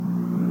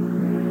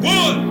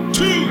1,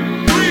 2,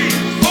 3,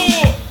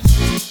 4.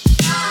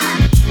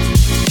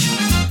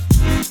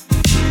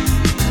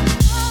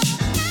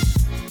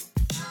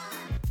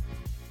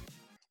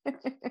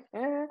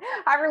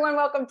 Hi, everyone.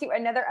 Welcome to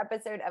another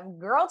episode of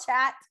Girl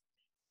Chat.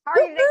 How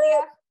are you today,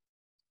 Leah?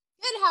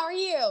 Good. How are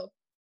you?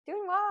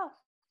 Doing well.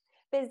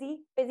 Busy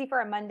for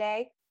a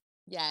Monday,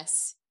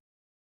 Yes.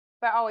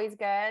 but always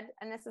good.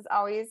 And this is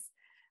always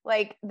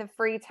like the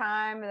free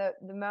time,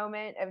 the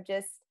moment of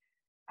just,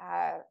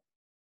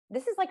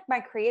 this is like my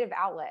creative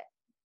outlet.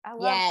 I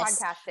love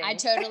podcasting. I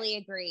totally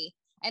agree.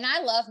 And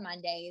I love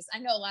Mondays. I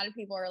know a lot of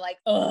people are like,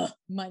 ugh,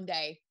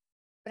 Monday,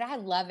 but I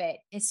love it.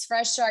 It's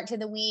fresh start to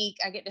the week.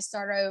 I get to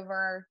start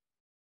over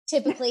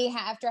typically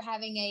after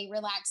having a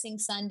relaxing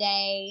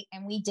Sunday,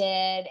 and we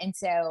did. And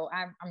so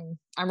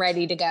I'm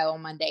ready to go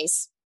on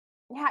Mondays.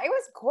 Yeah, it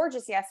was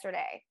gorgeous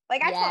yesterday.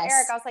 Like I told Yes.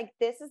 Eric, I was like,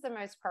 this is the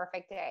most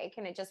perfect day.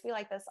 Can it just be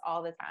like this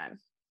all the time?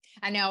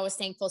 I know, I was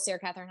thankful Sarah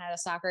Catherine had a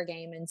soccer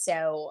game. And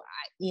so,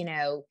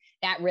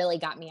 that really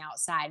got me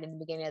outside in the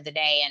beginning of the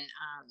day.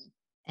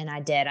 And I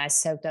did. I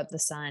soaked up the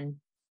sun.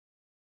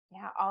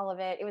 Yeah, all of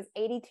it. It was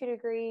 82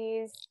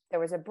 degrees. There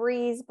was a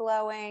breeze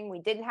blowing. We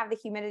didn't have the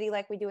humidity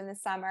like we do in the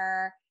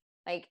summer.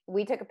 Like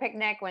we took a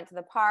picnic, went to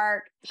the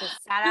park,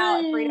 just sat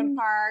out at Freedom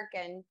Park,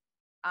 and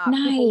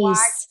people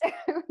Nice. watched.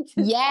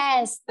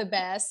 Yes, the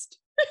best.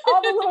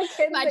 All the little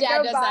kids. My that dad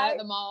go does by. that at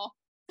the mall.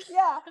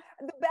 Yeah,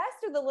 the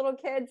best are the little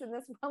kids. And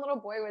this one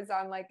little boy was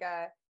on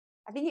I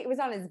think it was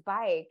on his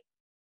bike,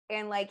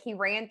 and like he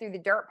ran through the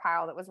dirt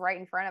pile that was right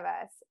in front of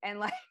us, and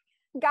like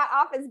got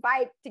off his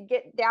bike to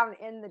get down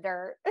in the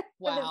dirt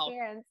with his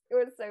hands. It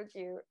was so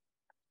cute.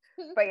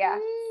 But yeah,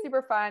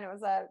 super fun. It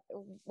was a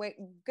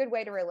good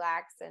way to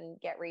relax and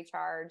get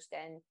recharged.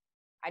 And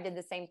I did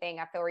the same thing.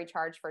 I feel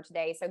recharged for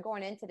today. So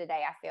going into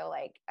today, I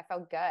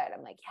felt good.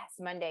 I'm like, yes,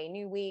 Monday,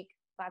 new week,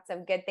 lots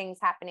of good things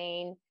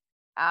happening,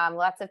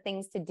 lots of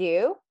things to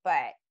do,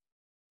 but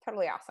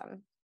totally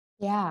awesome.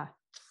 Yeah,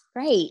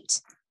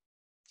 great.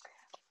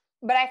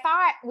 But I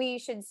thought we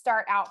should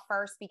start out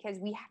first because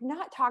we have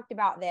not talked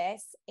about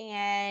this.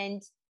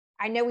 And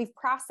I know we've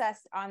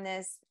processed on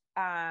this,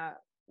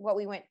 what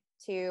we went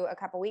to a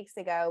couple weeks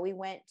ago. We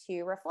went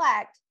to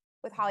Reflect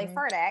with Holly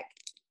Furtick,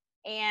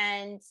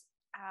 and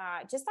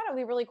just thought it would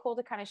be really cool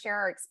to kind of share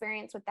our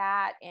experience with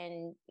that,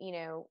 and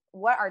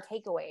what our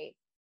takeaway.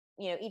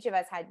 Each of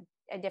us had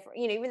a different.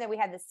 Even though we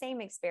had the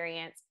same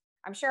experience,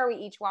 I'm sure we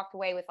each walked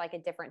away with like a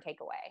different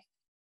takeaway.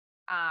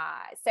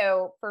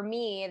 So for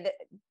me,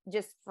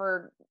 just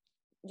to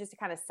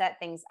kind of set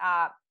things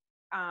up,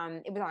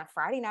 it was on a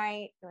Friday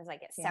night. It was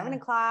like at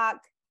 7:00.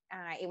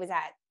 It was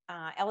at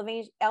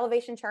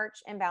Elevation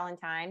Church in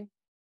Valentine.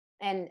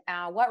 And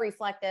what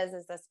Reflect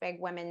is this big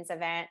women's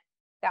event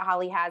that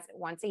Holly has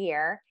once a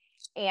year.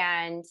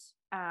 And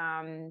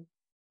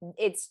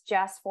it's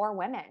just for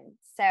women.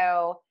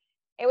 So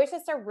it was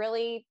just a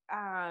really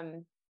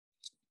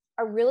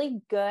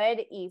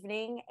good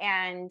evening.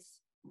 And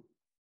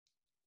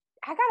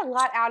I got a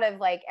lot out of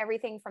like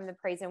everything from the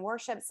praise and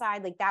worship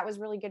side. Like that was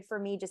really good for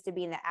me, just to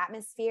be in the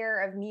atmosphere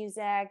of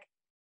music.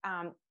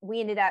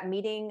 We ended up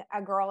meeting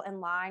a girl in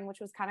line,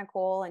 which was kind of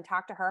cool, and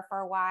talked to her for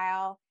a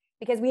while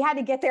because we had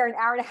to get there an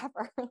hour and a half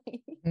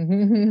early.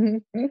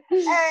 And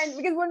because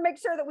we want to make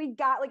sure that we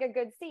got like a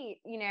good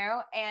seat,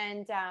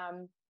 and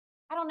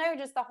I don't know,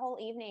 just the whole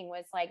evening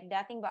was like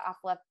nothing but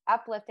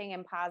uplifting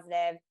and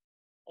positive.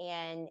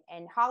 And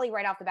Holly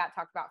right off the bat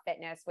talked about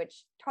fitness,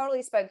 which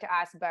totally spoke to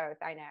us both.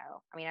 I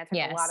know. I mean, I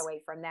took a lot away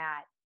from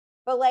that,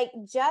 but like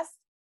just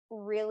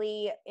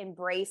really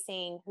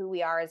embracing who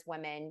we are as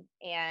women,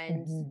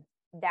 and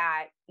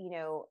that,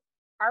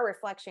 our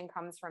reflection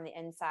comes from the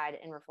inside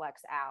and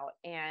reflects out.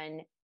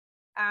 And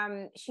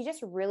she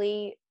just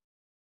really,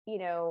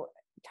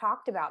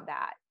 talked about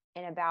that,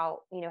 and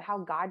about, how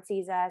God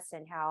sees us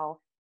and how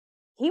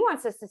he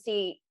wants us to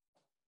see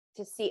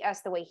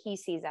us the way he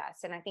sees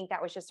us. And I think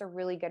that was just a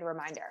really good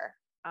reminder.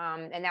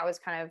 And that's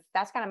kind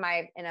of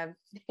my, if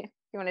you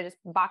want to just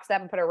box it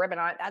up and put a ribbon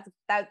on it,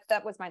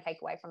 that was my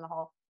takeaway from the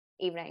whole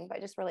evening,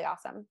 but just really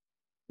awesome.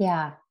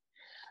 Yeah.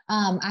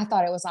 I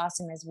thought it was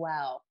awesome as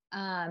well.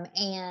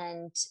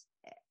 And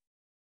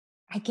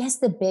I guess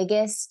the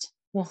biggest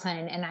one,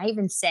 and I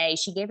even say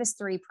she gave us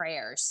 3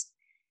 prayers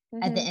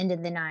at the end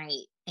of the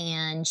night,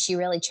 and she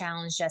really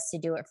challenged us to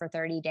do it for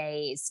 30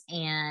 days.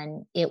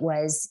 And it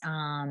was,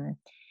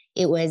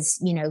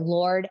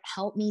 Lord,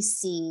 help me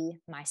see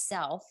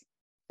myself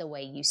the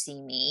way you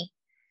see me.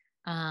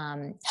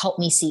 Help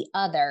me see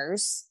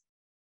others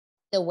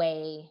the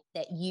way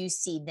that you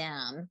see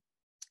them.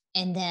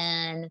 And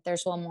then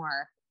there's one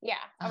more. Yeah.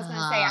 I was going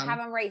to say, I have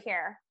them right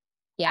here.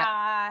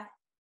 Yeah.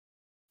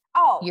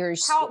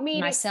 Yours, help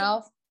me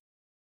myself, to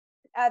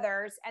see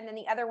others. And then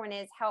the other one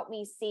is help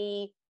me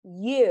see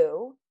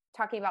you,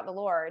 talking about the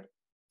Lord,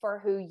 for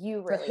who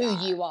you really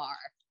are. You are.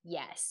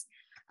 Yes.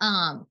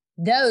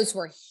 Those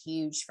were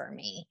huge for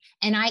me.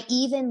 And I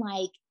even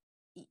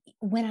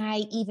when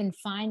I even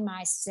find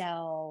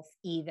myself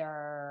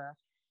either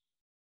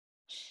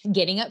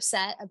getting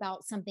upset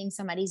about something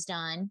somebody's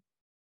done,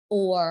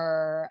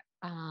 or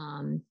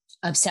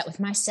upset with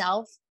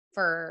myself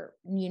for,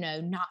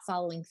 not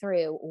following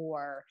through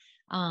or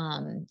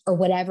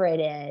whatever it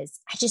is,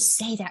 I just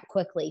say that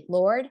quickly,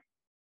 Lord,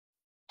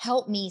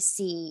 help me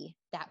see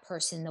that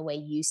person the way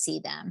you see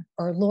them,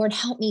 or Lord,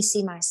 help me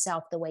see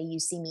myself the way you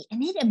see me.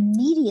 And it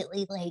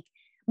immediately, like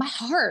my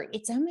heart,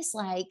 it's almost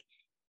like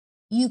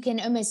you can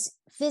almost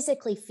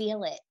physically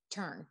feel it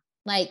turn.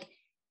 Like,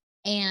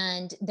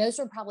 and those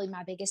were probably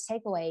my biggest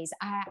takeaways.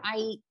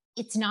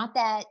 It's not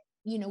that,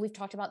 we've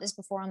talked about this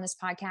before on this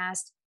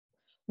podcast.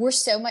 We're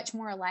so much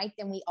more alike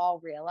than we all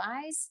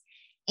realize.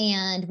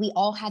 And we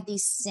all had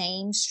these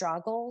same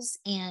struggles.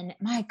 And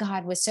my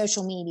God, with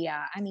social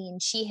media, I mean,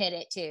 she hit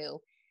it too.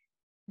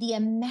 The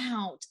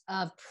amount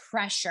of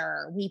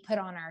pressure we put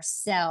on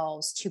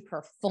ourselves to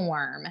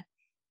perform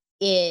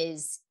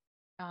is,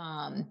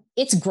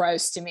 it's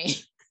gross to me.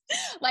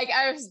 Like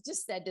I was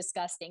just said,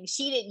 disgusting.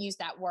 She didn't use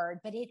that word,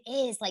 but it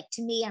is like,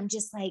 to me, I'm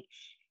just like,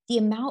 the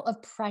amount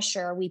of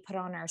pressure we put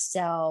on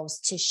ourselves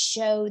to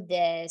show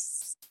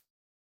this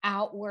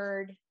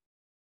outward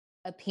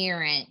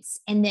appearance.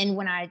 And then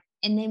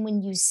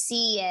when you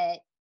see it,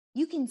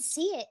 you can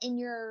see it in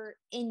your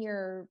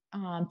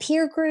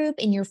peer group,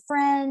 in your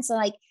friends,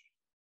 like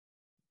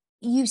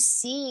you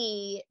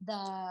see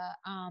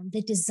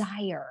the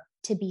desire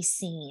to be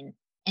seen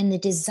and the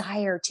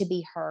desire to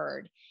be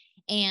heard.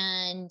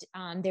 And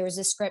there was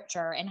a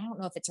scripture, and I don't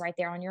know if it's right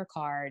there on your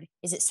card.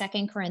 Is it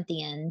 2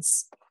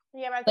 Corinthians?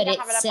 Yeah, but I think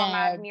I have it up on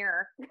my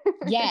mirror.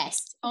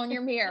 Yes, on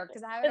your mirror,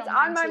 because I have it It's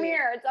on my too.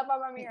 mirror. It's up on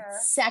my mirror.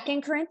 It's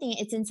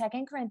in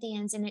 2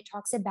 Corinthians, and it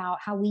talks about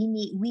how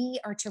we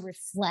are to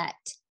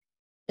reflect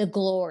the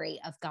glory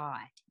of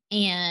God.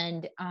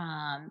 And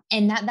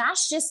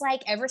that's just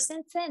like ever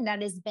since then,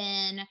 that has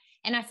been,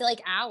 and I feel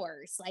like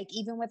ours, like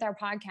even with our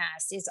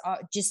podcast, is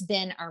just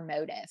been our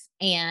motive.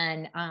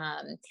 And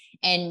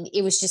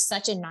it was just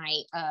such a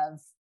night of,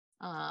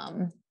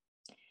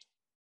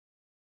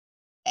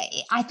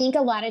 I think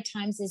a lot of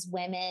times as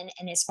women,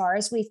 and as far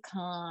as we've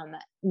come,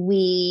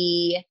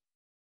 we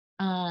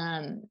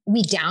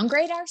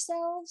downgrade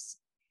ourselves.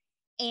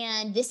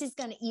 And this is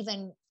going to,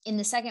 even in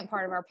the second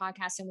part of our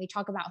podcast, and we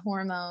talk about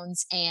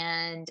hormones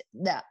and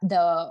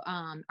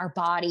our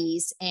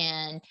bodies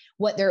and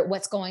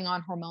what's going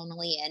on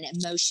hormonally and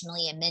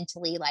emotionally and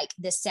mentally, like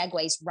this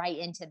segues right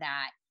into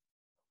that.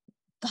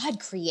 God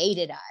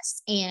created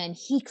us, and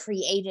he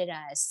created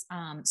us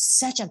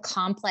such a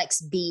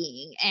complex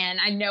being. And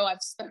I know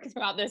I've spoken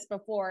about this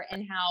before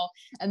and how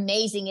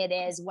amazing it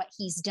is what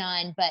he's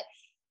done. But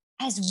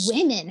as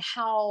women,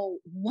 how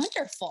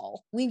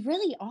wonderful we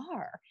really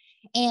are.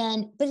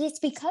 But it's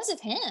because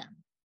of him.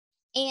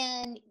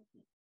 And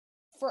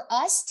for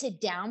us to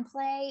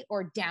downplay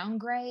or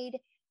downgrade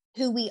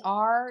who we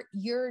are,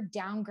 you're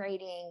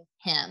downgrading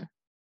him.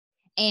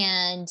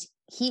 And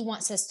he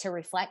wants us to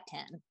reflect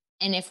him.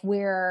 And if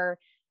we're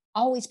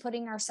always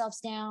putting ourselves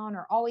down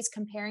or always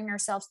comparing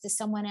ourselves to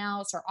someone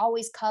else or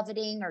always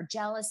coveting or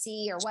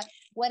jealousy or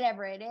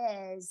whatever it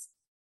is,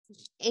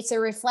 it's a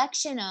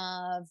reflection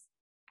of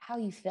how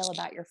you feel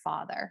about your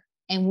father.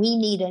 And we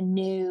need a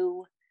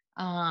new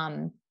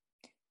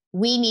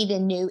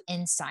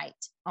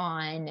insight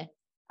on,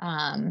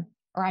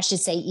 or I should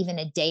say even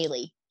a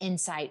daily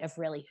insight of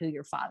really who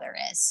your father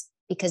is,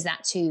 because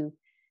that's who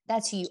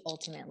you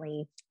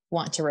ultimately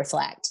want to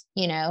reflect,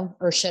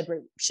 or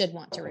should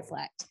want to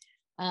reflect.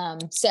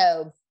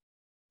 So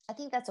I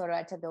think that's what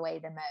I took away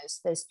the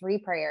most, those 3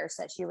 prayers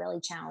that she really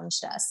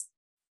challenged us.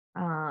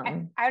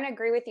 I don't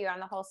agree with you on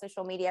the whole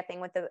social media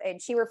thing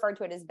and she referred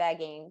to it as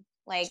begging.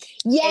 Like,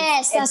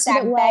 yes, that's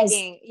what it was.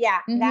 Begging. Yeah.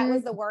 Mm-hmm. That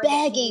was the word.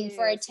 Begging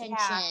for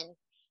attention.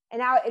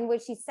 Yeah. And when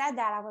she said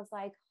that, I was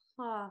like,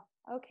 huh,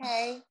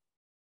 okay.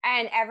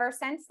 And ever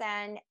since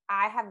then,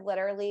 I have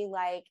literally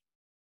like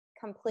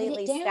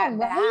completely stepped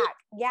back.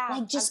 Yeah.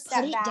 Like just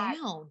put it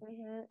down.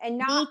 Mm-hmm. And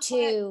not, me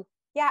too.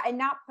 And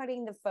not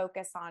putting the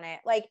focus on it.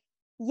 Like,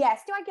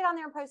 yes. Do I get on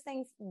there and post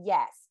things?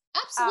 Yes.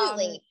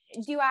 Absolutely.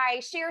 Do I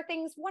share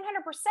things?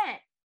 100%.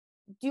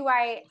 Do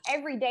I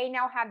every day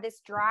now have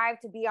this drive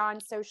to be on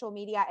social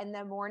media in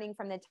the morning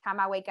from the time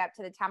I wake up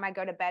to the time I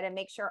go to bed and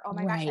make sure, oh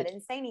my gosh, I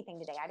didn't say anything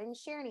today. I didn't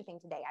share anything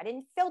today. I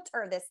didn't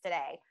filter this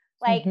today.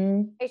 Like,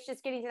 it's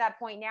just getting to that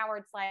point now where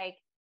it's like,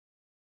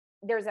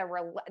 there's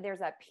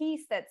a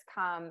piece that's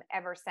come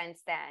ever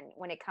since then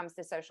when it comes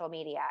to social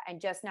media, and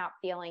just not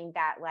feeling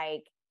that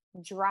like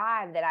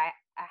drive that I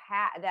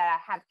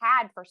have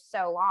had for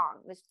so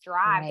long, this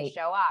drive to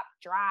show up,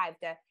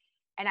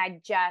 and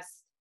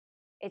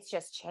it's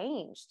just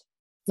changed.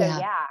 So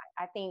yeah,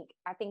 I think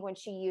when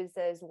she used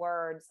those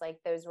words, like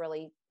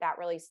that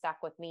really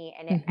stuck with me,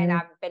 and and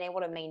I've been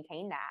able to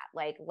maintain that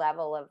like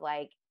level of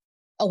like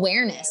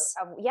awareness,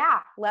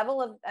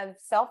 level of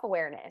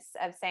self-awareness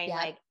of saying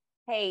like,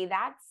 hey,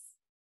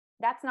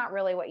 that's not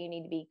really what you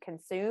need to be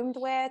consumed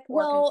with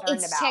or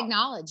concerned about.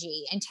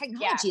 Technology, and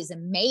technology is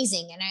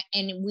amazing.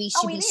 And we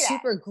should be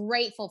super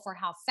grateful for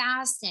how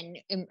fast and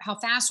how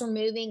fast we're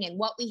moving and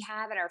what we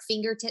have at our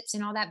fingertips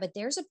and all that. But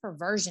there's a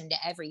perversion to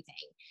everything.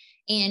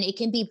 and it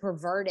can be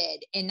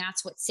perverted. And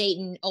that's what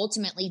Satan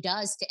ultimately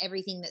does to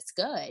everything that's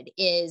good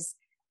is,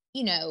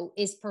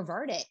 is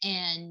pervert it.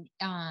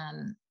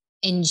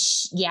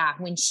 Yeah,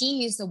 when she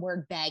used the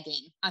word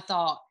begging, I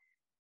thought,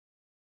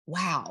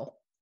 wow,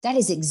 that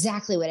is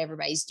exactly what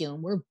everybody's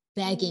doing. We're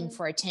begging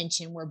for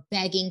attention. We're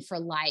begging for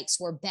likes.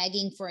 We're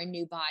begging for a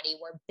new body.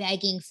 We're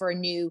begging for a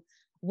new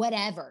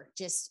whatever,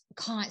 just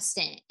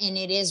constant. And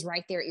it is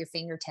right there at your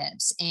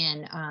fingertips.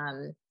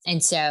 And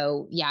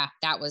so, yeah,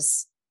 that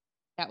was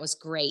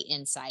great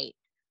insight.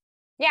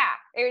 Yeah,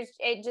 it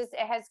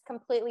has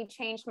completely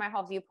changed my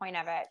whole viewpoint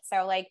of it.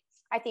 So like,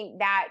 I think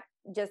that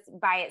just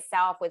by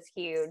itself was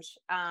huge.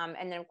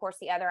 And then of course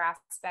the other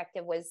aspect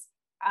it was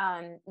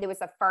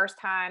the first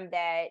time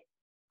that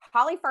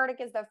Holly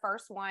Furtick is the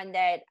first one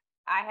that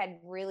I had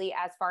really,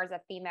 as far as a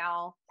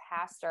female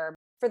pastor,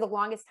 for the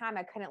longest time,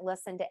 I couldn't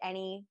listen to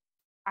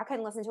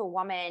a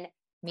woman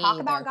talk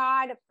about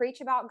God, preach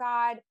about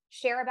God,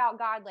 share about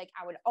God. Like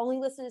I would only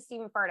listen to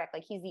Stephen Furtick.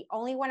 Like he's the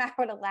only one I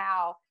would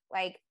allow,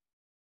 like,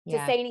 to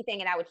say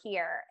anything and I would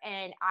hear.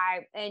 And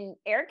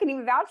Eric can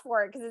even vouch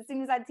for it because as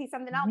soon as I'd see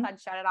something else,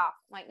 I'd shut it off.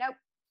 I'm like, nope.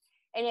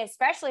 And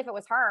especially if it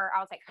was her, I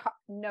was like,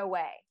 no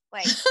way.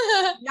 Like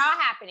not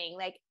happening.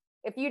 Like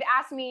if you'd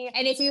asked me.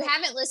 And if you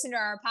haven't listened to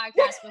our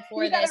podcast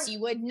before this,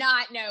 you would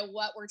not know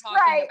what we're talking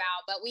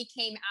about. But we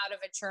came out of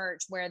a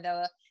church where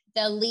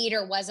the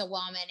leader was a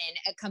woman and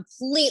it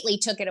completely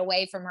took it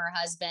away from her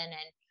husband.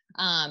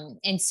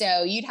 And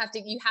so you have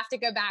to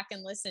go back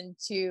and listen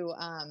to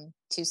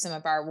some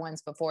of our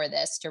ones before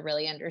this to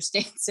really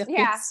understand. So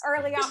yeah,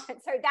 early on.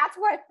 So that's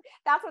what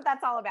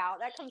that's all about.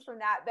 That comes from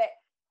that.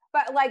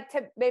 But like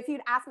if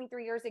you'd asked me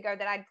 3 years ago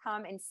that I'd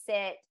come and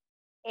sit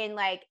and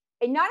like,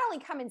 and not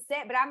only come and sit,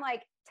 but I'm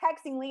like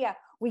texting Leah,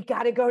 we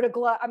got to go to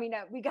Glow. I mean,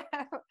 we got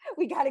to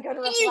go to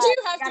Reflect. You do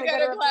have to go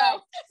to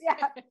Glow.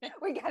 Yeah,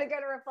 we got to go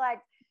to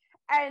Reflect.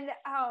 And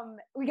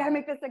we got to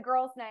make this a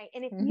girls' night.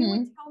 And if you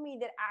would tell me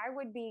that I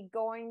would be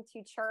going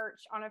to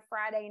church on a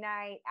Friday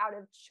night out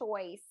of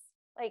choice,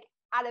 like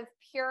out of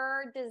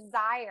pure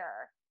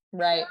desire,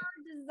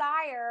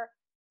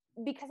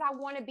 because I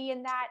want to be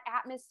in that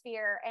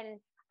atmosphere and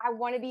I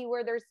want to be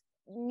where there's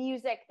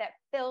music that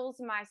fills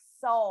my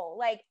soul.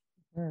 Like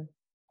I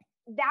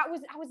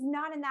was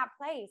not in that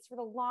place for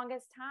the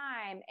longest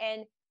time.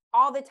 And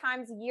all the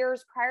times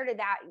years prior to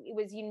that, it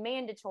was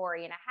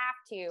mandatory and I have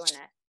to,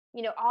 and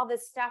all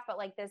this stuff, but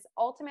like this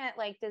ultimate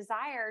like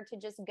desire to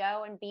just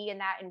go and be in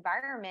that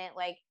environment,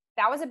 like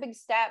that was a big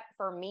step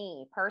for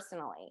me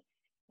personally.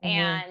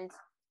 And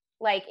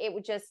like,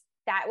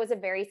 that was a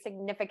very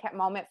significant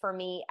moment for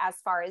me as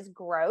far as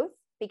growth,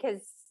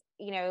 because,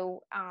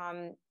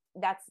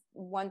 that's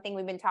one thing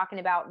we've been talking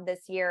about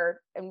this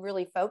year and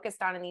really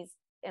focused on in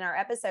our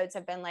episodes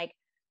have been like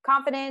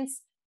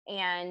confidence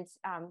and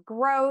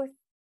growth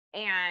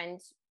and,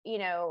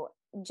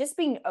 just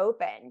being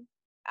open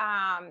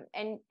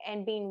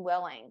and being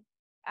willing.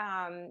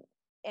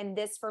 And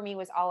this for me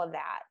was all of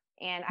that.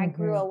 And I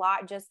grew a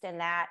lot just in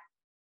that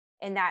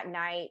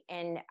night.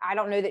 And I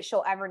don't know that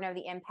she'll ever know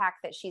the impact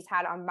that she's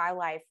had on my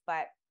life,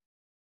 but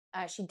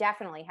she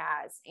definitely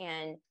has.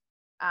 And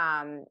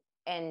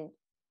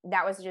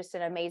that was just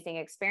an amazing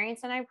experience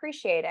and I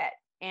appreciate it.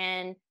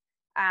 And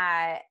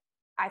I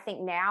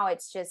think now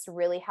it's just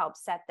really helped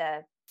set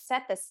the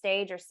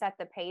stage or set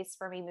the pace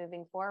for me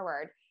moving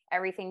forward.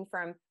 Everything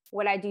from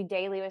what I do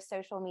daily with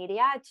social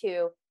media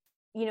to,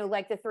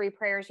 like the 3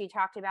 prayers you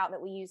talked about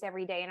that we use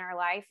every day in our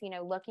life,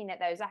 looking at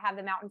those, I have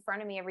them out in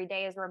front of me every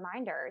day as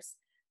reminders,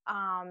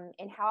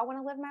 and how I want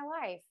to live my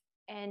life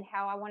and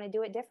how I want to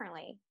do it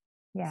differently.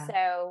 Yeah.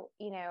 So,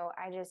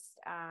 I just,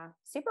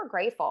 super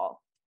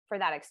grateful for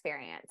that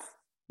experience.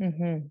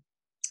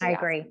 I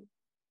agree.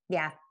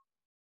 Yeah.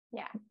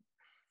 Yeah.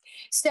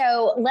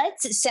 So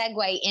let's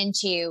segue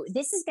into,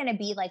 this is going to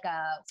be like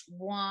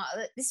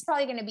this is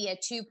probably going to be a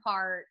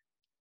 2-part.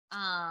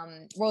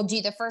 We'll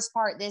do the first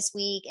part this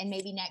week and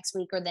maybe next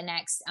week or the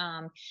next,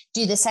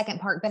 do the second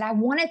part, but I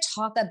want to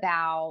talk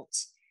about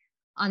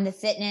on the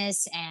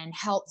fitness and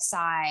health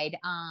side,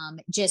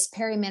 just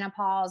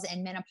perimenopause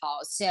and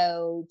menopause.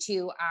 So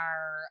to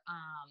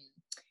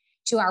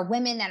our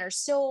women that are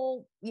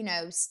still,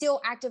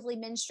 still actively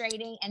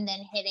menstruating and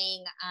then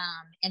hitting,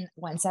 and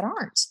ones that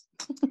aren't.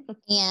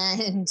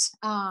 And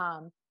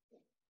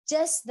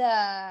just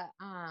the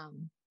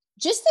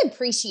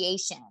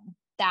appreciation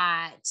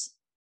that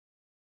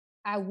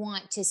I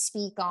want to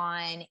speak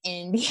on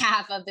in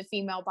behalf of the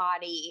female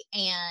body.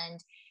 And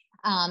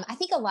I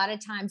think a lot of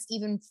times,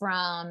 even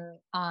from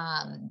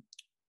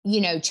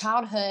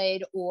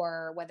childhood,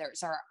 or whether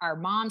it's our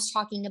moms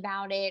talking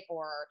about it,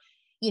 or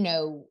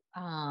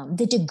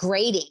the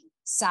degrading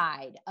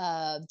side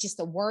of just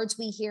the words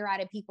we hear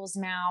out of people's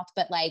mouth,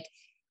 but like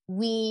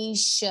we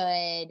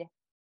should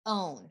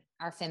own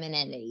our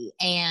femininity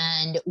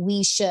and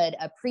we should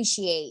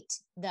appreciate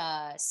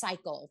the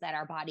cycle that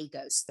our body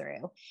goes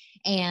through.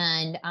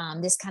 And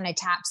this kind of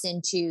taps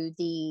into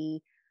the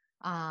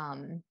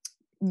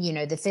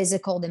the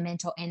physical, the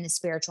mental, and the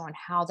spiritual, and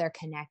how they're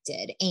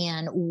connected,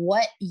 and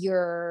what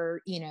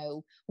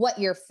what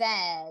you're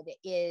fed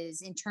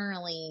is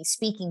internally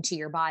speaking to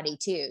your body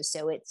too.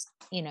 So it's,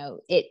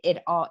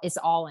 it's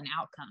all an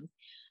outcome.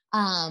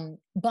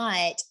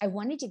 But I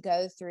wanted to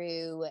go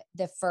through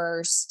the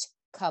first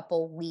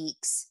couple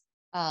weeks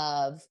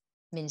of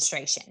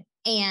menstruation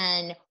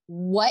and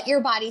what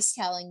your body's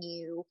telling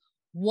you,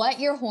 what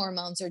your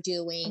hormones are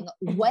doing,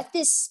 what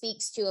this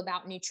speaks to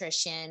about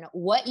nutrition,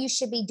 what you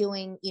should be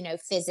doing,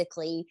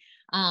 physically,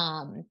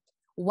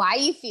 why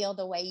you feel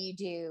the way you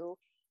do.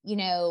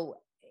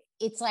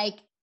 It's like,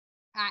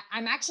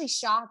 I'm actually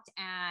shocked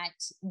at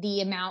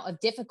the amount of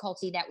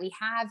difficulty that we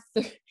have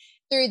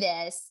through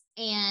this,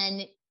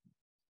 and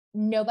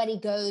nobody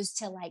goes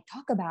to like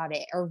talk about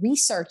it or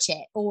research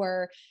it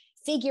or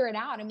figure it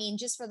out. I mean,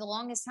 just for the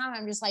longest time,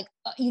 I'm just like,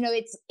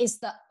 it's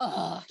the,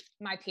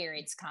 my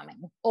period's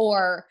coming,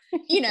 or,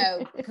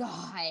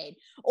 God,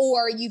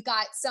 or you've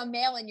got some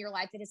male in your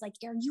life that is like,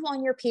 are you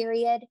on your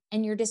period?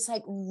 And you're just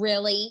like,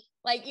 really?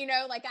 Like,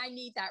 like I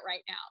need that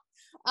right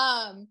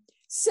now.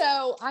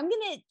 So I'm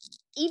going to,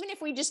 even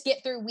if we just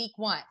get through week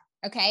 1,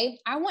 okay,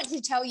 I want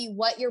to tell you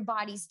what your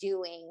body's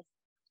doing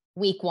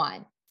week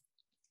 1.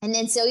 And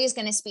then Celia's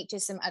going to speak to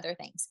some other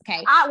things.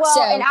 Okay.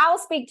 And I'll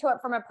speak to it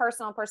from a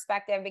personal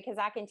perspective, because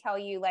I can tell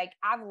you, like,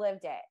 I've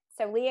lived it.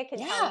 So Leah can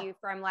tell you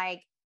from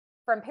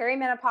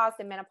perimenopause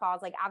to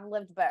menopause, like I've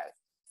lived both.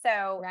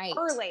 So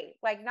early,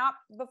 like not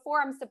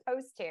before I'm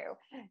supposed to.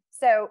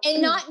 So, and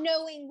not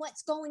knowing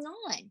what's going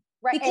on,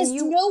 right? Because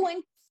no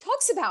one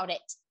talks about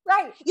it.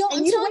 Right.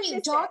 I'm telling you,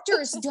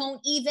 doctors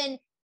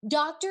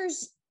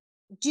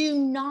do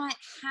not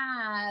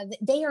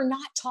they are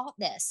not taught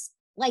this.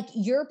 Like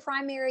your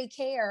primary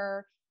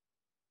care,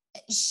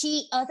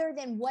 other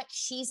than what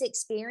she's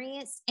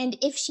experienced, and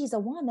if she's a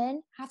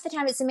woman, half the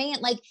time it's a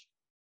man, like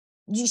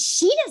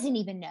she doesn't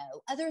even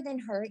know other than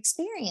her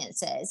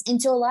experiences.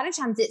 And so a lot of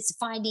times it's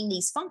finding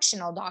these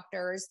functional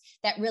doctors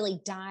that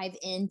really dive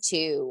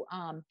into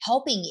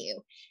helping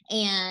you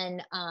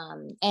and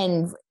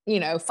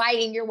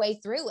fighting your way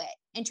through it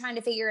and trying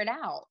to figure it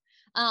out.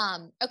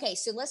 Okay,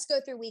 so let's go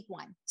through week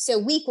 1. So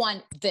week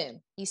 1,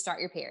 boom, you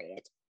start your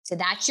period. So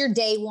that's your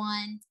day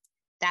 1.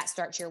 That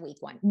starts your week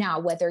 1. Now,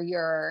 whether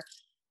your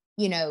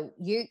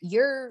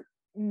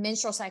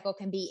menstrual cycle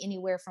can be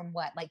anywhere from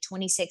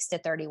 26 to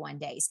 31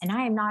 days. And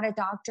I am not a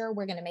doctor.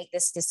 We're going to make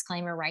this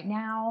disclaimer right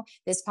now.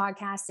 This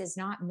podcast is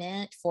not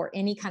meant for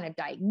any kind of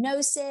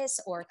diagnosis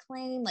or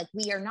claim. Like,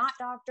 we are not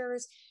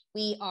doctors.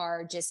 We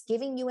are just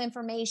giving you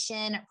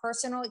information,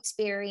 personal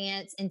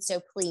experience. And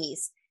so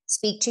please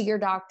speak to your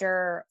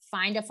doctor,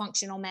 find a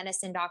functional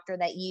medicine doctor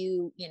that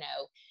you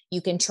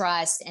can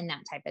trust, and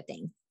that type of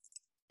thing.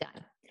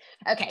 Done.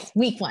 Okay.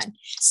 Week 1.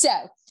 So,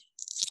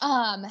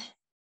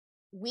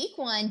 week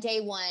 1, day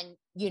 1,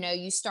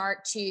 you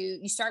start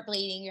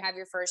bleeding, you have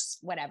your first,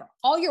 whatever,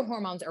 all your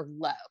hormones are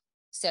low.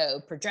 So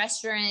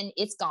progesterone,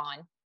 it's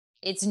gone.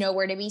 It's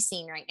nowhere to be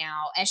seen right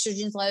now.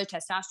 Estrogen's low,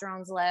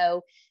 testosterone's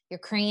low. You're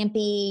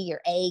crampy,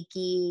 you're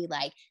achy.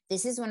 Like,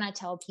 this is when I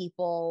tell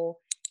people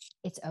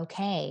it's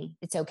okay.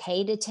 It's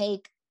okay to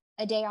take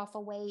a day off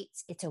of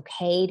weights. It's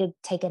okay to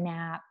take a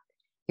nap.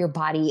 Your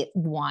body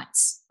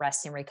wants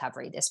rest and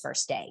recovery this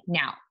first day.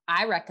 Now,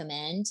 I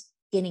recommend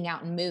getting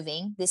out and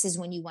moving. This is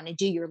when you want to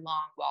do your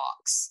long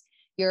walks,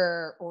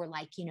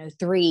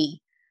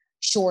 3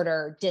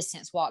 shorter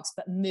distance walks,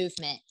 but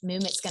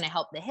movement's going to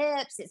help the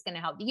hips. It's going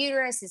to help the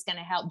uterus. It's going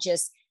to help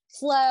just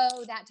flow,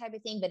 that type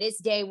of thing. But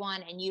it's day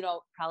 1 and you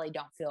probably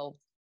don't feel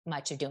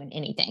much of doing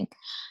anything.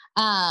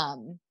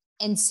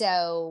 And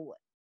so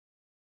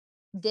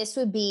this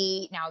would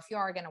be, now, if you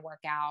are going to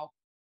work out,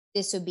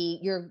 this would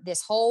be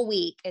this whole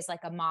week is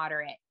like a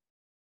moderate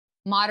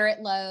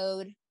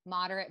load,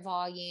 moderate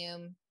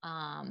volume,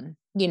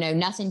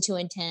 nothing too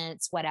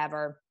intense,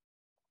 whatever,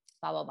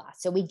 blah, blah, blah.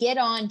 So we get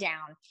on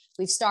down.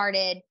 We've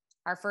started,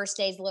 our first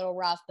day is a little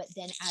rough, but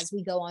then as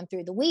we go on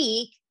through the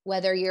week,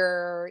 whether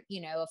you're,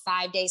 a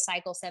 5-day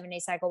cycle, 7-day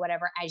cycle,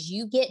 whatever, as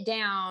you get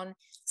down,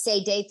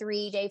 say day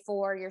 3, day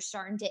 4, you're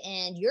starting to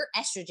end, your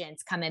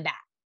estrogen's coming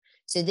back.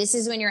 So this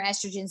is when your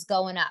estrogen's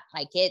going up.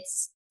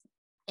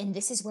 And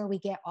this is where we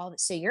get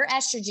so your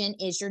estrogen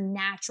is your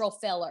natural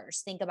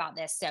fillers. Think about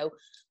this. So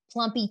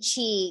plumpy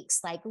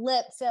cheeks, like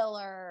lip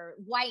filler,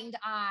 whitened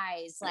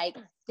eyes, like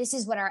this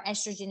is what our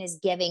estrogen is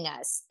giving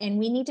us. And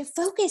we need to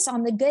focus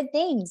on the good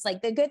things,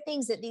 like the good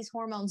things that these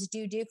hormones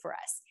do for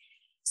us.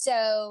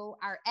 So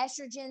our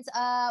estrogen's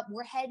up,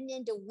 we're heading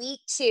into week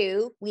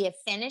 2. We have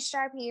finished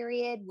our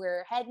period.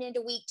 We're heading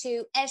into week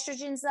 2.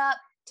 Estrogen's up,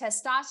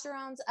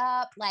 testosterone's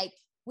up. Like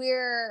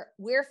we're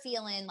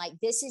feeling like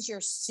this is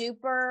your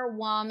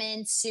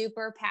superwoman,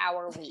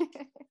 superpower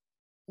week.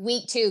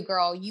 Week 2,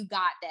 girl, you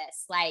got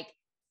this. Like,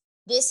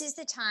 this is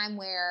the time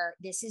where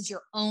this is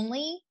your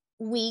only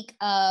week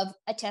of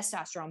a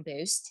testosterone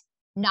boost.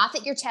 Not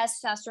that your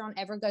testosterone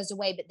ever goes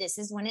away, but this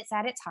is when it's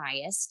at its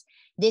highest.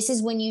 This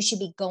is when you should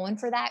be going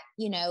for that,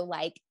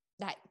 like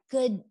that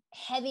good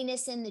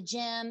heaviness in the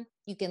gym.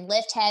 You can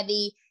lift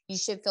heavy. You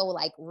should feel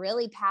like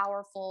really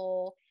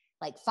powerful.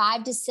 like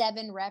 5 to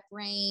 7 rep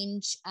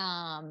range.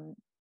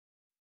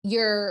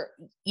 You're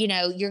going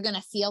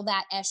to feel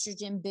that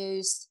estrogen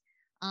boost.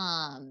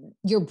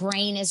 Your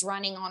brain is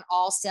running on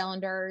all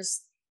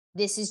cylinders.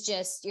 This is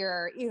just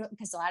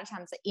because a lot of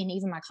times, and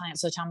even my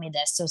clients will tell me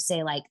this. So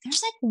say like,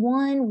 there's like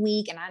 1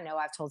 week, and I know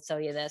I've told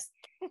Celia this,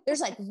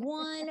 there's like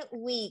 1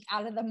 week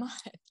out of the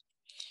month.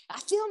 I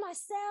feel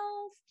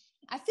myself.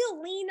 I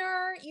feel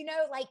leaner,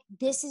 like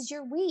this is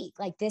your week.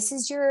 Like this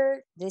is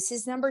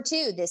number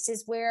 2. This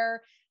is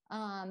where,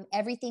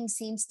 everything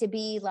seems to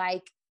be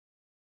like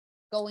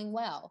going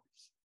well.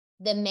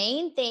 The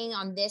main thing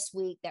on this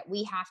week that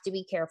we have to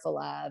be careful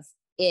of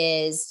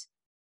is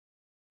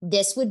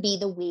this would be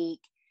the week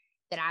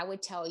that I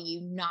would tell you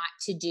not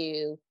to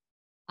do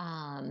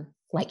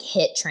like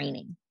HIIT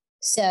training.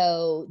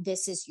 So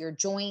this is your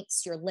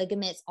joints, your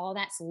ligaments, all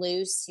that's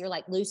loose. You're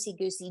like loosey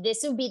goosey.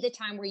 This would be the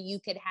time where you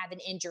could have an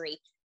injury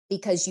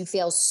because you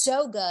feel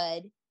so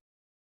good,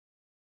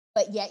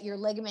 but yet your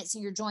ligaments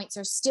and your joints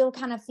are still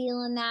kind of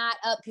feeling that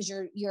up because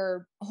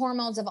your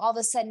hormones have all of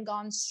a sudden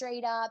gone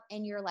straight up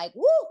and you're like,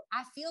 woo,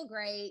 I feel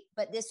great.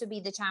 But this would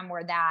be the time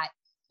where that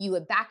you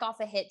would back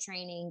off of HIIT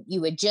training. You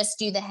would just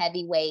do the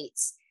heavy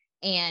weights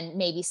and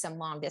maybe some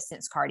long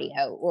distance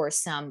cardio or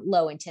some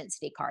low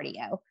intensity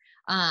cardio.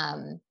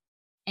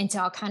 And so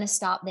I'll kind of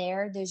stop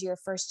there. Those are your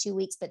first 2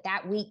 weeks, but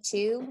that week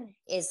 2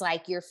 is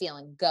like, you're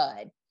feeling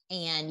good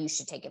and you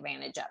should take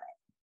advantage of it.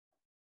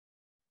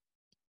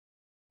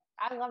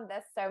 I love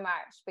this so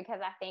much because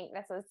I think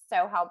this is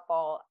so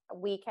helpful.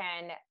 We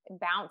can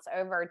bounce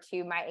over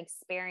to my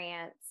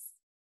experience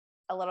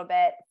a little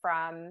bit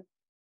from,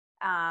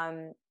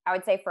 I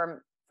would say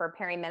for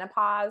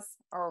perimenopause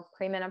or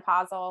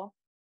premenopausal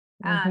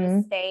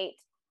state.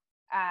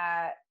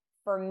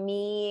 For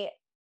me,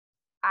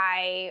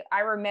 I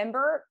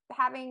remember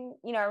having,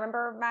 I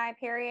remember my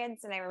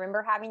periods and I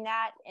remember having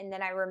that. And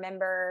then I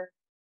remember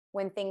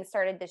when things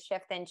started to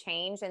shift and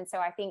change. And so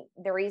I think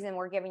the reason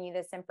we're giving you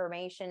this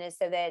information is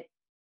so that,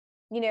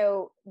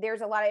 there's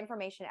a lot of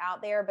information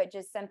out there, but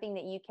just something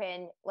that you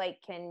can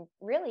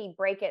really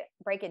break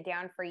it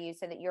down for you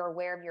so that you're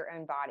aware of your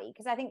own body.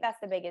 Cause I think that's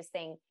the biggest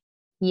thing.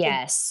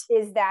 Yes.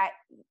 Is that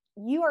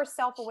you are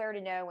self-aware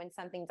to know when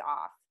something's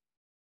off.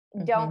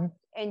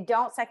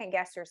 Don't second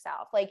guess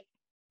yourself. Like,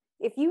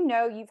 if you've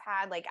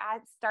had, like, I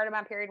started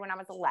my period when I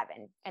was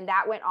 11 and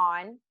that went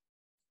on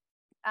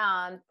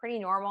pretty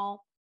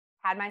normal.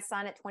 Had my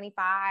son at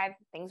 25.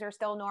 Things are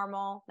still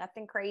normal.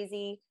 Nothing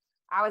crazy.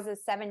 I was a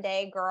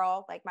 7-day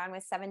girl. Like mine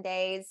was 7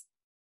 days.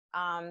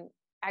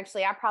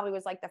 Actually, I probably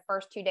was like the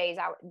first 2 days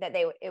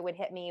it would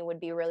hit me would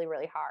be really,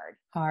 really hard.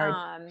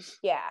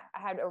 Yeah, I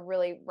had a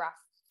really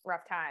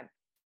rough time.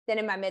 Then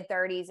in my mid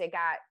 30s,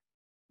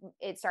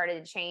 it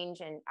started to change.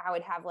 And I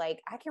would have I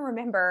can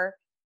remember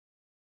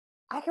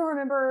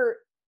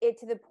it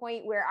to the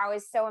point where I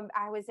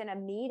was in a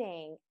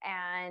meeting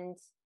and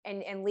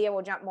Leah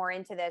will jump more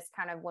into this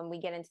kind of when we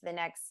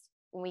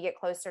get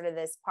closer to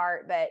this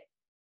part, but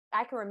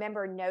I can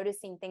remember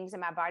noticing things in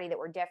my body that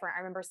were different.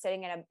 I remember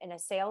sitting in a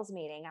sales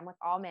meeting. I'm with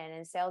all men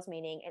in a sales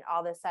meeting. And all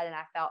of a sudden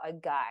I felt a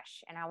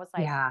gush and I was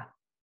like, yeah.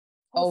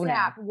 Oh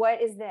snap. No.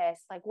 What is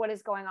this? Like, what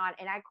is going on?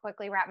 And I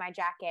quickly wrapped my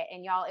jacket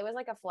and y'all, it was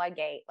like a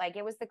floodgate. Like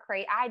it was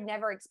I had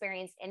never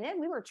experienced. And then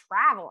we were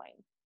traveling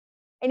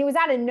and it was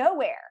out of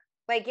nowhere.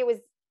 Like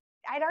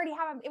I already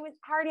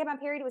had my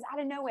period. It was out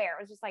of nowhere.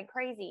 It was just like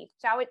crazy.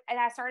 So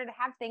I started to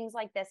have things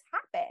like this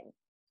happen.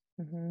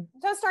 Mm-hmm.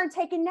 So I started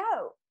taking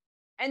note.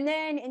 And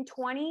then in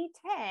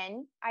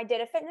 2010, I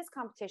did a fitness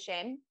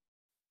competition.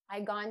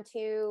 I'd gone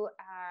to,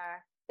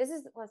 this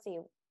is the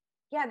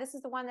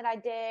one that I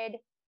did.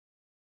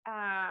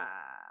 Where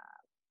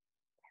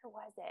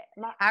was it?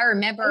 I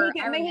remember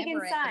Mohegan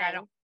it, Sun. but I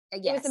don't.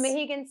 Yes. It was the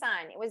Mohegan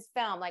Sun. It was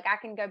filmed. Like I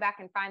can go back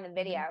and find the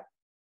video. Mm-hmm.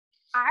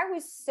 I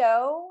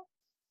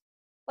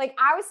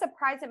was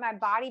surprised at my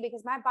body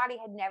because my body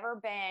had never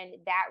been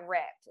that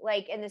ripped,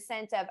 like in the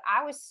sense of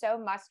I was so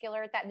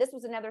muscular at that. This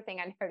was another thing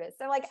I noticed.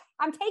 So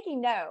I'm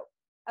taking note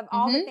of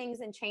all the things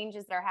and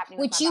changes that are happening.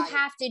 Which you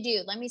have to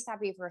do. Let me stop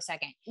you for a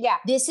second. Yeah.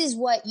 This is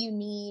what you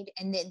need.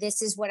 And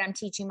this is what I'm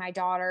teaching my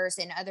daughters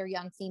and other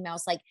young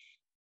females. Like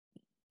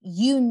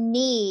you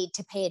need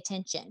to pay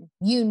attention.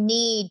 You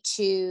need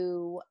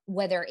to,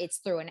 whether it's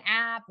through an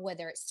app,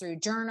 whether it's through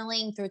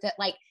journaling,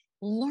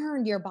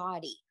 learn your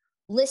body.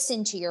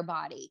 Listen to your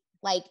body,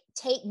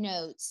 take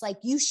notes. Like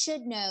you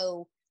should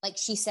know, like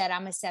she said,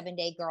 I'm a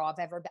 7-day girl.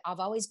 I've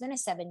always been a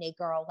 7-day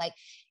girl. Like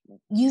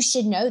you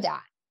should know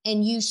that.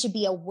 And you should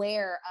be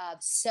aware of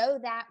so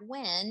that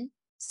when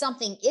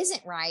something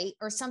isn't right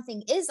or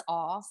something is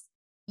off,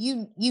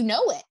 you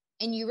know it.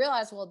 And you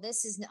realize, well,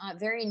 this is not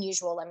very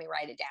unusual. Let me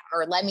write it down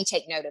or let me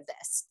take note of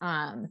this.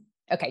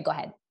 Okay, go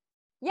ahead.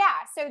 Yeah.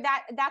 So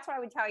that's what I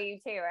would tell you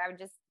too. I would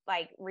just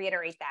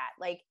reiterate that,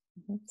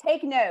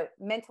 take note,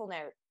 mental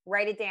note.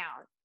 Write it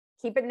down,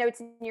 keep it notes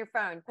in your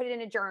phone, put it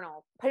in a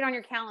journal, put it on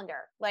your calendar.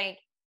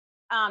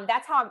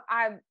 That's how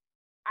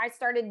I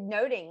started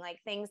noting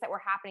things that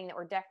were happening that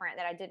were different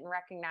that I didn't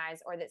recognize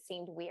or that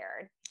seemed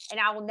weird. And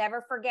I will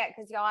never forget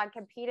because y'all, I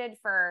competed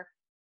for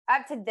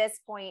up to this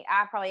point,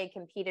 I probably had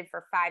competed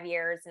for 5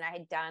 years and I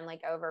had done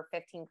like over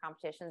 15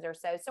 competitions or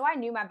so. So I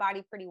knew my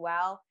body pretty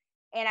well.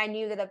 And I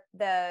knew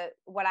that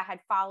what I had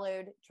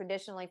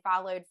traditionally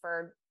followed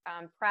for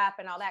prep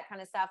and all that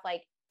kind of stuff.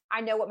 Like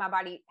I know what my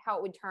body, how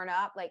it would turn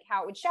up, like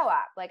how it would show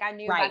up. Like I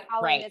knew by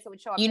following this, it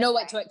would show up. You know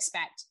what way. to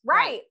expect.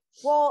 Right.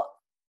 Well,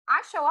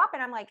 I show up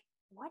and I'm like,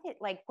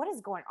 what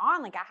is going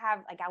on? Like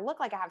I look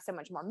like I have so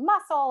much more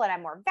muscle and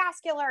I'm more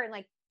vascular, and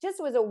like just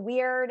was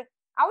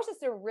I was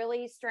just a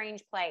really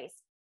strange place.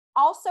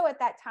 Also at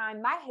that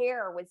time, my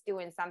hair was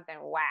doing something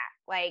whack.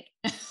 Like,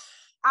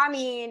 I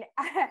mean,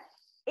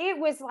 it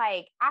was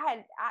like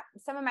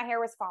some of my hair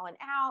was falling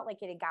out. Like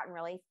it had gotten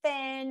really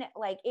thin.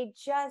 Like it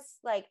just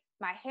like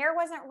my hair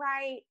wasn't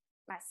right.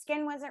 My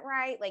skin wasn't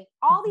right. Like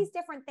all these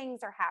different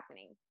things are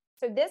happening.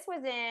 So this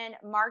was in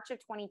March of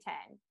 2010.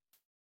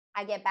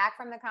 I get back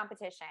from the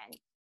competition.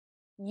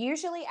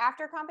 Usually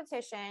after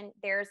competition,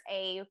 there's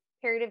a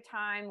period of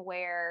time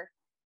where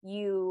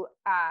you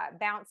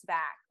bounce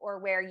back, or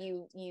where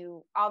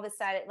you all of a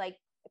sudden, like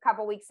a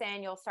couple weeks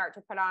in, you'll start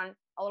to put on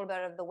a little bit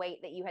of the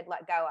weight that you had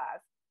let go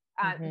of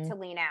to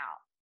lean out.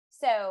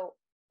 So,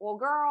 well,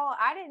 girl,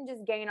 I didn't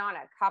just gain on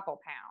a couple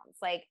pounds.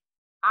 Like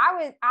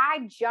I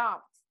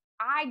jumped.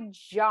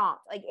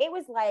 Like it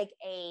was like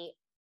I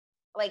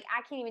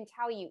can't even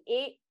tell you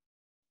it.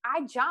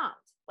 I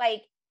jumped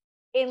like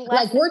in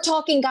less like we're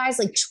talking guys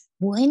like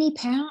 20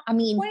 pounds. I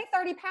mean, 20,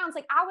 30 pounds.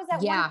 Like I was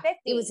at 150.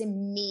 It was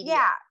immediate.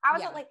 Yeah. I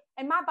was at like,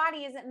 and my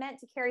body isn't meant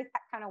to carry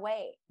that kind of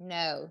weight.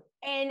 No.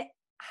 And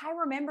I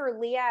remember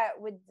Leah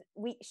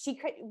we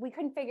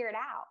couldn't figure it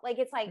out. Like,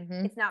 it's like,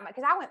 it's not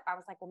cause I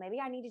was like, well, maybe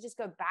I need to just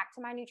go back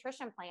to my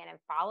nutrition plan and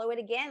follow it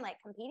again, like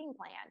competing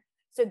plan.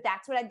 So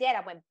that's what I did.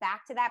 I went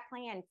back to that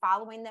plan,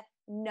 following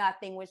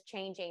nothing was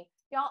changing.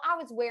 Y'all, I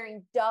was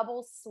wearing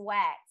double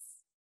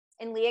sweats,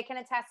 and Leah can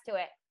attest to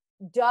it.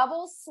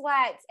 Double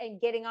sweats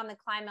and getting on the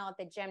Climel at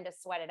the gym to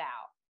sweat it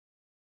out.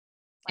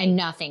 Like, and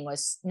nothing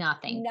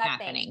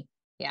happening.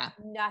 Yeah.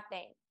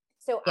 Nothing.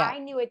 So I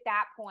knew at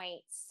that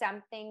point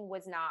something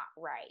was not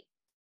right.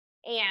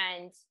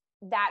 And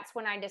that's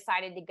when I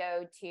decided to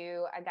go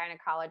to a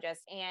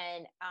gynecologist.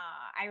 And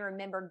I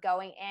remember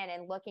going in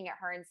and looking at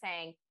her and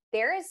saying,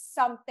 there is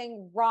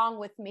something wrong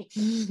with me.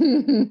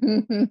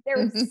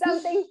 There is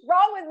something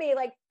wrong with me.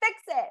 Like,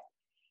 fix it.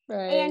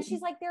 Right. And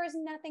she's like, there is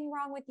nothing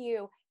wrong with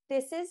you.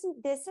 This is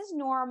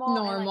normal.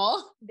 Normal.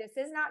 Like, this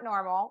is not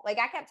normal. Like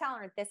I kept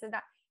telling her, this is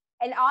not.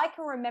 And all I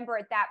can remember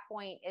at that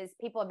point is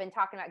people have been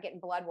talking about getting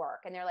blood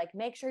work, and they're like,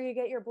 make sure you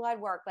get your blood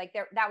work. Like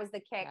that was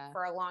the kick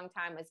for a long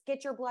time, was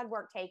get your blood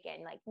work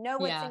taken. Like know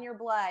what's in your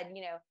blood.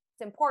 You know,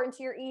 it's important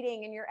to your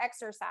eating and your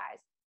exercise.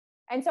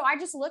 And so I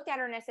just looked at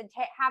her and I said,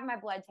 have my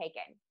blood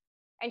taken.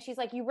 And she's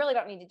like, you really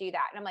don't need to do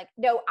that. And I'm like,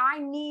 no, I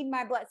need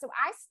my blood. So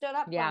I stood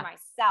up for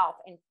myself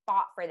and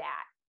fought for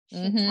that.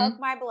 She took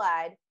my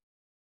blood,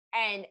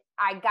 and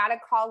I got a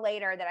call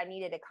later that I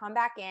needed to come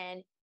back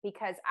in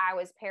because I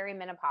was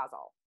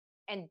perimenopausal.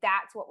 And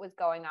that's what was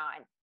going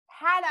on.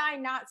 Had I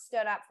not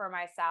stood up for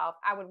myself,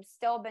 I would have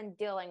still been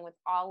dealing with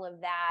all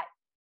of that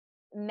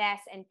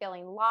mess and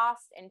feeling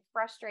lost and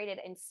frustrated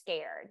and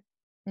scared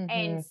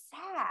and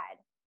sad.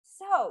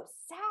 So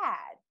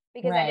sad,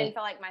 because I didn't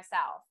feel like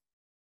myself.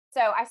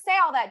 So I say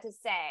all that to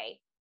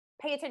say,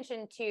 pay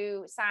attention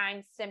to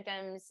signs,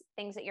 symptoms,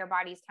 things that your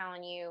body's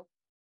telling you.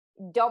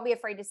 Don't be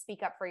afraid to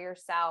speak up for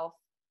yourself.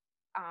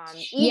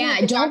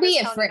 Don't be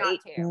afraid.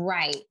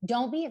 Right.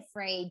 Don't be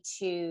afraid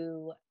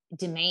to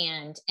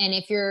demand. And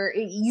if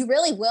you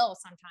really will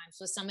sometimes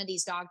with some of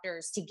these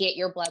doctors to get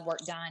your blood work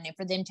done, and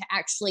for them to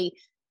actually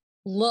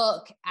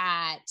look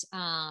at,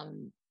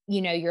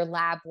 your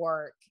lab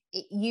work,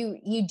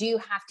 you do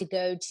have to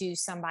go to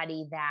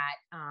somebody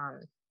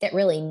that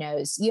really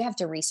knows. You have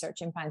to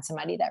research and find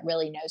somebody that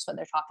really knows what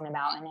they're talking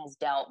about and has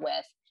dealt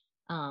with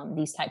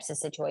these types of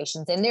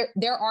situations. And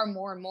there are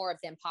more and more of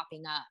them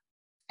popping up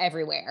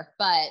everywhere,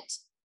 but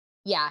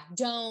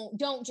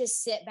don't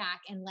just sit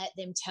back and let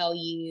them tell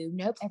you,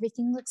 nope,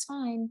 everything looks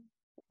fine.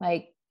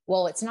 Like,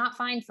 well, it's not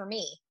fine for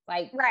me.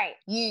 Like, right.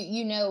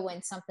 You know,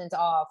 when something's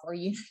off, or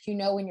you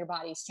know, when your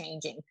body's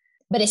changing,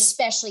 but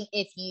especially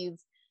if you've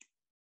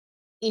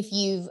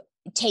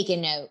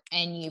taken note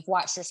and you've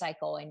watched your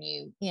cycle and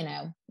you've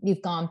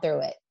gone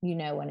through it,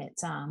 when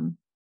it's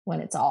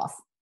off.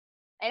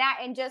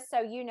 And just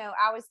so you know,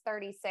 I was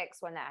 36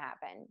 when that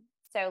happened.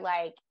 So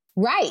like,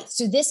 right.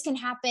 So this can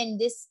happen.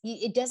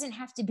 It doesn't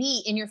have to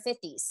be in your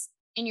 50s,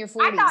 in your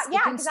 40s. I thought,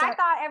 because I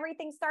thought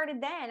everything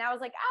started then. I was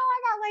like, oh, I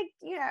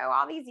got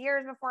all these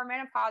years before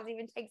menopause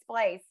even takes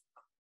place.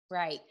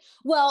 Right.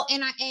 Well,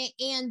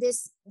 and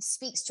this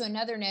speaks to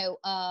another note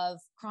of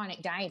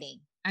chronic dieting.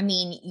 I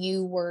mean,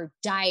 you were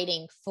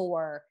dieting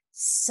for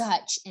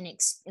such an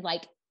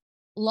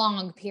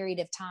long period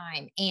of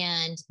time,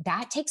 and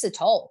that takes a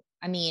toll.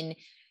 I mean,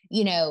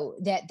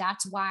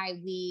 that's why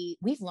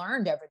we've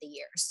learned over the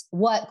years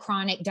what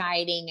chronic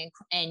dieting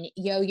and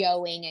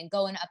yo-yoing and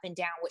going up and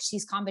down, which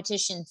these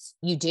competitions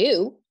you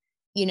do,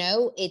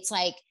 it's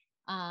like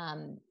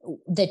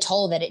the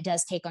toll that it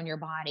does take on your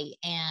body.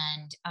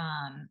 And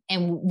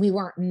we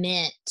weren't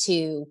meant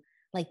to,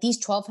 like, these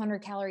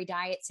 1,200 calorie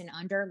diets and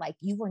under, like,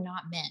 you were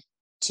not meant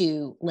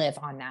to live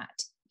on that,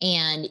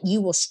 and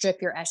you will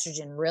strip your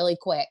estrogen really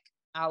quick.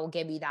 I will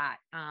give you that,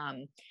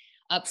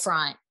 up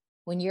front.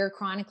 When you're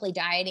chronically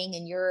dieting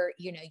and you're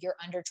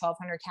under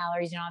 1,200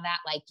 calories and all that,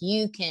 like,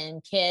 you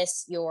can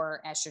kiss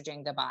your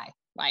estrogen goodbye.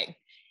 Like,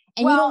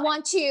 and you don't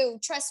want to,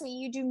 trust me,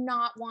 you do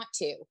not want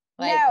to.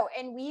 Like, no.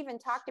 And we even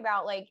talked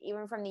about, like,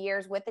 even from the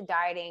years with the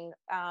dieting,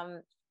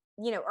 early,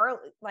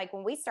 like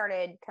when we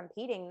started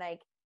competing, like,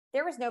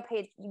 there was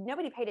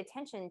nobody paid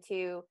attention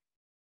to,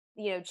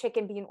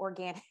 chicken being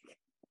organic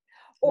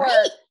or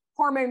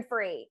hormone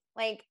free.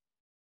 Like,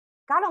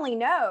 God only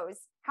knows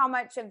how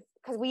much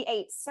because we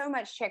ate so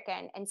much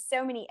chicken and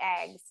so many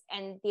eggs,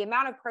 and the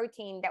amount of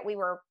protein that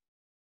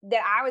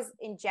I was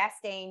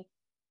ingesting,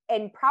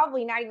 and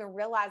probably not even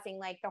realizing,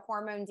 like, the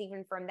hormones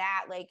even from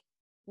that, like,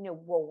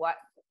 what,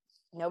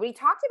 nobody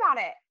talked about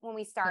it when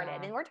we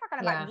started, and we're talking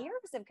about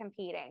years of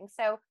competing.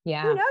 So who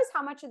knows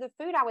how much of the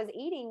food I was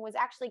eating was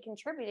actually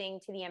contributing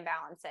to the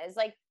imbalances.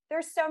 Like,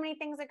 there's so many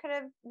things that could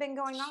have been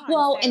going on.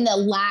 Well, and the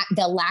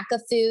lack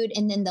of food,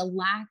 and then the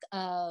lack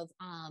of,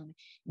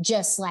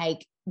 just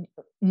like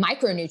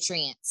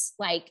micronutrients,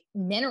 like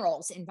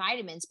minerals and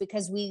vitamins,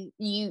 because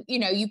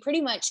you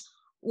pretty much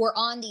were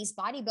on these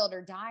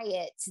bodybuilder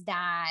diets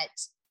that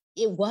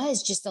it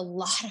was just a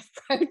lot of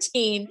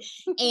protein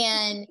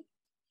and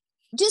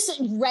just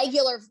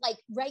regular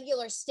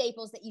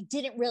staples that you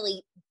didn't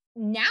really.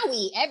 Now we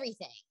eat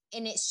everything,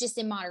 and it's just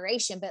in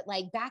moderation. But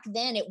like back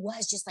then, it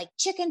was just like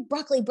chicken,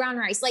 broccoli, brown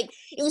rice. Like,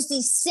 it was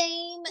the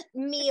same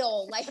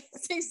meal, like,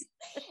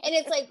 and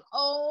it's like,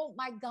 oh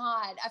my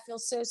God, I feel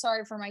so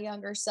sorry for my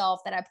younger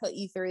self that I put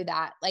you through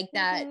that. Like,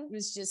 that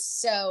was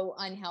just so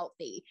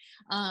unhealthy.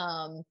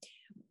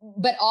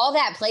 But all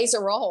that plays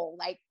a role.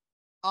 Like,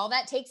 all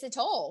that takes a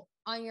toll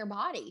on your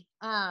body.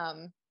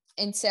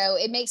 And so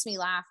it makes me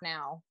laugh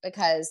now,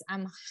 because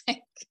I'm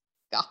like,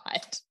 God.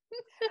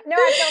 No,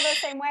 I feel the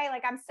same way.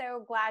 Like, I'm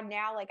so glad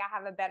now, like, I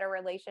have a better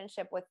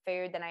relationship with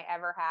food than I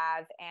ever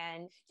have.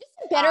 And just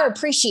a better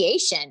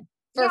appreciation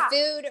for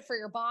food, for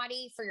your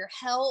body, for your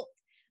health.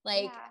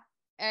 Like,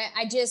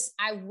 I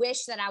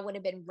wish that I would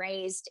have been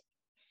raised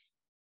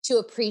to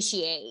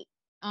appreciate,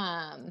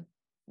 our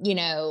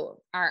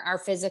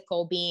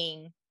physical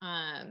being,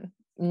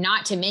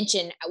 not to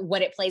mention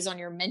what it plays on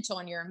your mental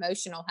and your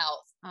emotional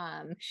health.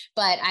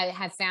 But I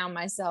have found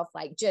myself,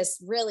 like,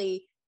 just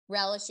really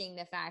relishing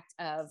the fact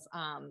of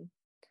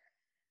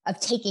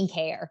taking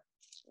care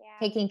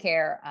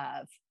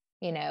of,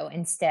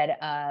 instead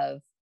of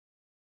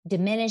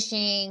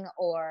diminishing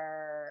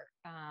or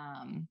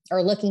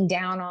looking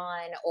down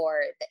on,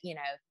 or,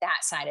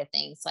 that side of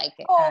things. Like,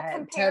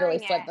 totally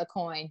flip the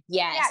coin.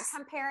 Yes. Yeah.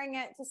 Comparing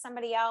it to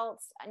somebody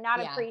else, not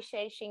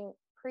appreciating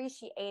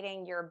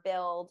your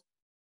build,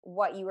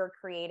 what you were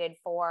created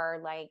for.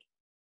 Like,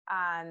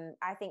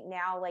 I think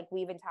now, like,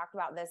 we even talked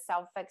about this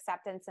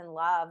self-acceptance and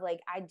love. Like,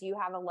 I do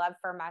have a love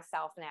for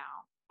myself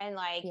now. And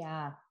like,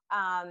 and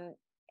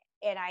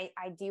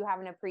I do have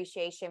an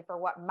appreciation for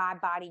what my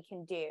body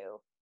can do.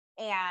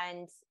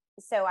 And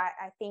so I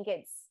think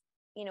it's,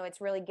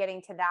 it's really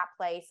getting to that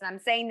place. And I'm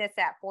saying this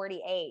at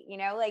 48,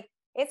 like,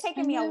 it's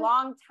taken me a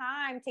long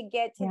time to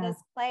get to this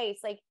place.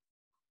 Like,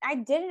 I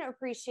didn't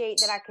appreciate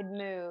that I could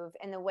move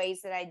in the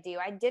ways that I do.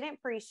 I didn't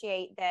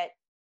appreciate that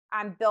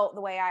I'm built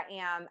the way I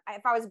am.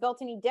 If I was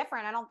built any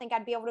different, I don't think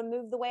I'd be able to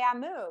move the way I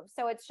move.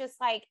 So it's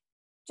just like,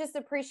 just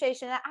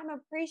appreciation that I'm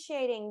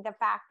appreciating the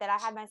fact that I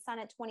had my son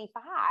at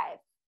 25,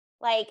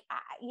 like,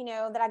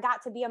 that I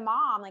got to be a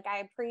mom. Like, I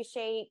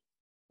appreciate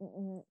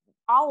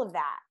all of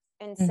that.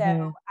 And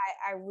so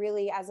I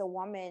really, as a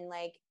woman,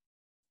 like,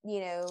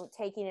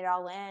 taking it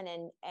all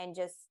in and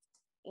just,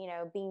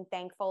 being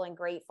thankful and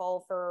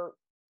grateful for,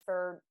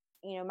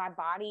 my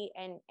body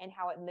and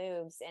how it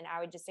moves. And I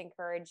would just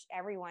encourage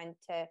everyone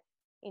to,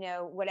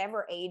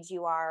 whatever age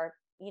you are,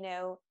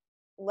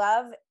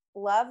 love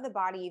the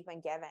body you've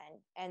been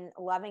given, and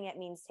loving it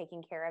means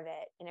taking care of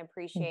it and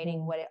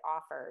appreciating what it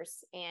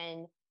offers.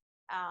 And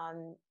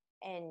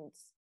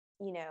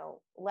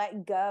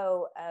let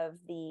go of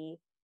the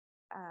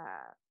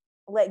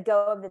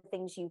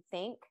things you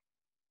think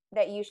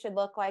that you should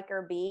look like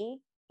or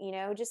be,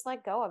 just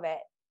let go of it.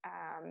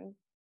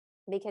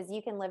 Because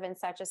you can live in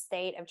such a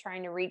state of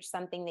trying to reach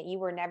something that you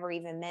were never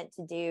even meant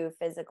to do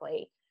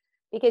physically,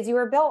 because you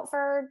were built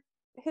for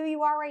who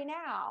you are right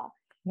now.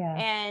 Yeah.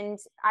 And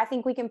I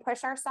think we can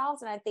push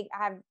ourselves. And I think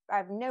I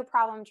have no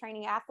problem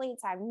training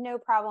athletes. I have no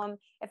problem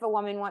if a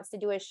woman wants to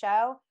do a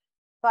show,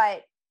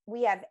 but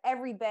we have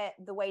every bit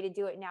the way to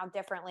do it now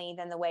differently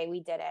than the way we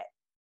did it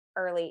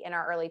in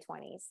our early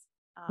 20s.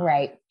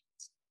 Right.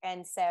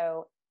 And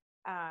so,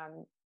 I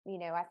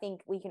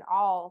think we can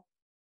all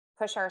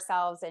push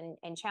ourselves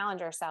and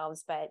challenge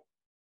ourselves, but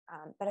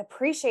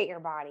appreciate your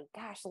body.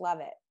 Gosh, love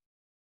it.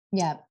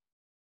 Yeah.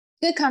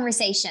 Good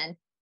conversation.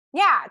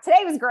 Yeah.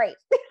 Today was great.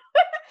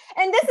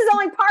 And this is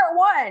only part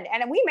one.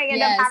 And we may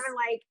end up having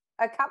like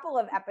a couple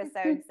of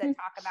episodes that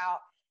talk about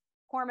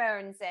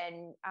hormones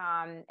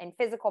and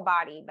physical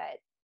body. But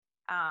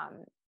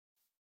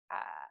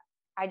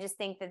I just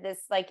think that this,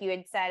 like you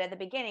had said at the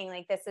beginning,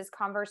 like this is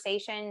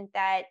conversation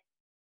that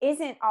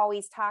isn't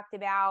always talked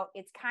about.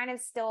 It's kind of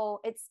still,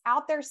 it's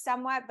out there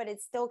somewhat, but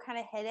it's still kind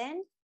of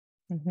hidden.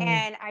 Mhm.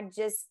 And I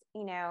just,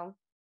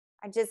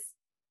 I just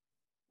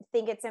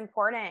think it's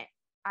important.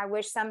 I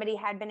wish somebody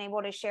had been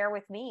able to share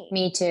with me.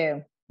 Me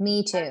too. Me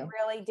I too.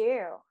 really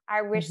do.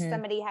 I wish Mhm.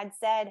 somebody had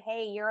said,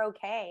 "Hey, you're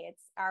okay.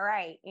 It's all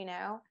right,"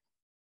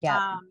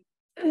 Yeah.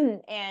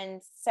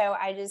 And so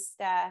I just,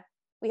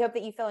 we hope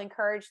that you feel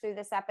encouraged through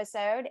this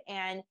episode.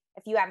 And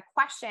if you have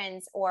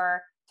questions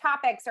or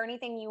topics or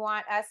anything you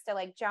want us to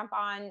like jump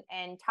on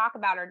and talk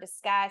about or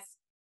discuss,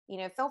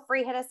 feel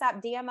free, hit us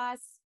up, DM us,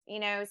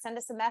 send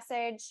us a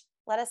message,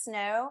 let us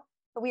know.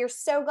 But we are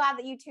so glad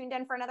that you tuned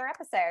in for another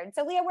episode.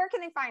 So Leah, where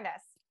can they find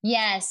us?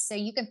 Yes. So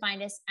you can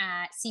find us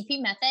at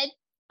CP Method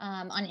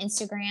on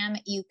Instagram.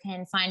 You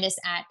can find us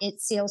at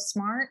It's Seal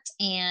Smart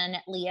and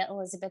Leah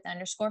Elizabeth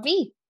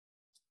 _V.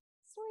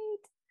 Sweet.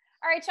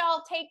 All right,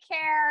 y'all, take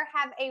care.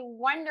 Have a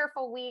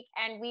wonderful week,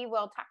 and we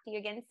will talk to you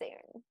again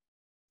soon.